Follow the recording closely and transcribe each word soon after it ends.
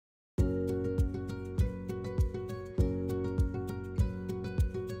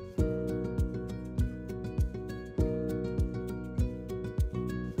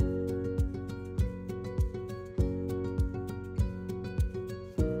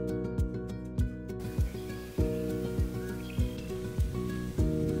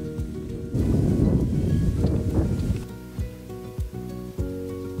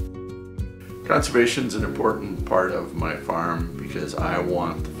Conservation is an important part of my farm because I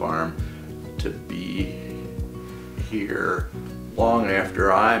want the farm to be here long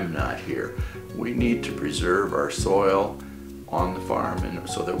after I'm not here. We need to preserve our soil on the farm and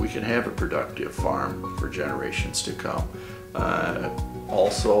so that we can have a productive farm for generations to come.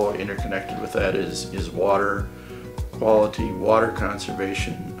 Also interconnected with that is water quality, water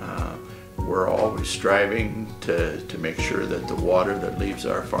conservation. We're always striving to make sure that the water that leaves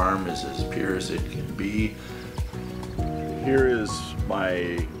our farm is as pure as it can be. Here is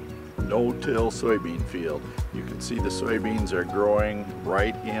my no-till soybean field. You can see the soybeans are growing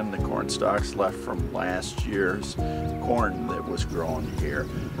right in the corn stalks left from last year's corn that was grown here.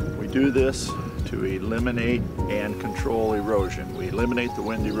 We do this to eliminate and control erosion. We eliminate the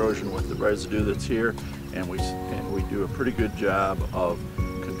wind erosion with the residue that's here, and we do a pretty good job of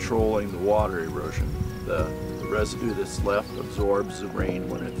controlling the water erosion. The residue that's left absorbs the rain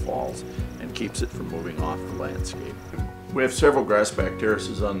when it falls and keeps it from moving off the landscape. We have several grassback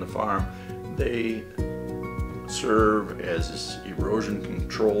terraces on the farm. They serve as erosion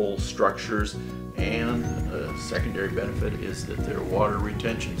control structures, and a secondary benefit is that they're water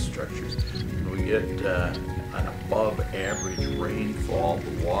retention structures. When we get an above average rainfall,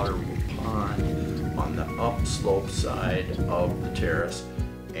 the water will pond on the upslope side of the terrace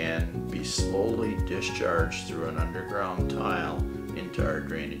and be slowly discharged through an underground tile into our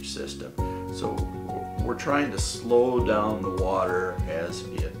drainage system. So we're trying to slow down the water as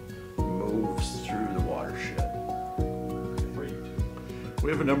it moves through the watershed.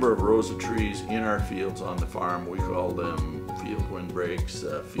 We have a number of rows of trees in our fields on the farm. We call them field windbreaks,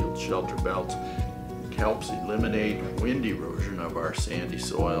 field shelter belts. It helps eliminate wind erosion of our sandy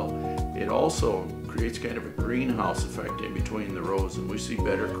soil. It also creates kind of a greenhouse effect in between the rows, and we see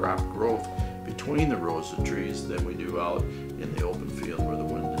better crop growth between the rows of trees than we do out in the open field where the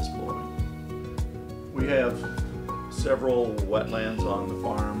wind is blowing. We have several wetlands on the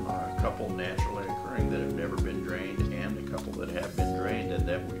farm, a couple naturally occurring that have never been drained, and a couple that have been drained and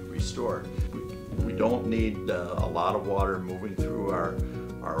that we've restored. We don't need a lot of water moving through our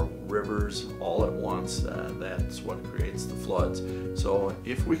rivers all at once. That's what creates the floods. So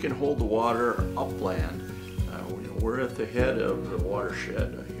if we can hold the water upland, we're at the head of the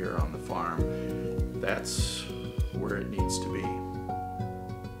watershed here on the farm. That's where it needs to be.